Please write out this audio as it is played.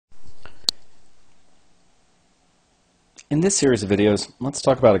In this series of videos, let's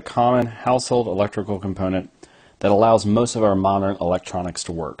talk about a common household electrical component that allows most of our modern electronics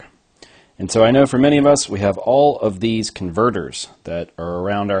to work. And so I know for many of us, we have all of these converters that are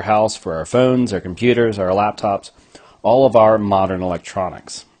around our house for our phones, our computers, our laptops, all of our modern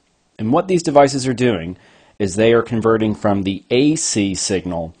electronics. And what these devices are doing is they are converting from the AC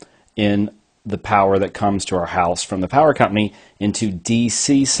signal in the power that comes to our house from the power company into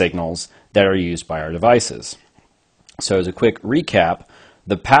DC signals that are used by our devices. So as a quick recap,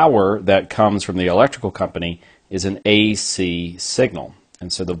 the power that comes from the electrical company is an AC signal.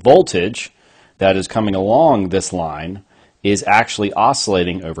 And so the voltage that is coming along this line is actually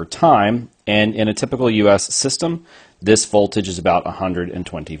oscillating over time. And in a typical US system, this voltage is about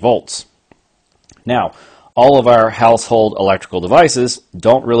 120 volts. Now, all of our household electrical devices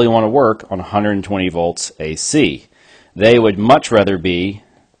don't really want to work on 120 volts AC. They would much rather be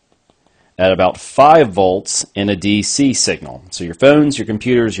at about 5 volts in a DC signal. So your phones, your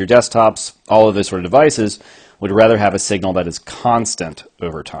computers, your desktops, all of those sort of devices would rather have a signal that is constant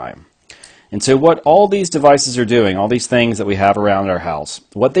over time. And so what all these devices are doing, all these things that we have around our house,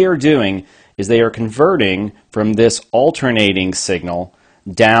 what they are doing is they are converting from this alternating signal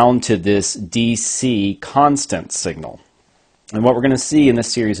down to this DC constant signal. And what we're going to see in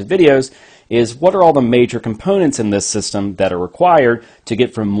this series of videos is what are all the major components in this system that are required to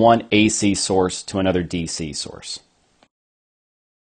get from one AC source to another DC source.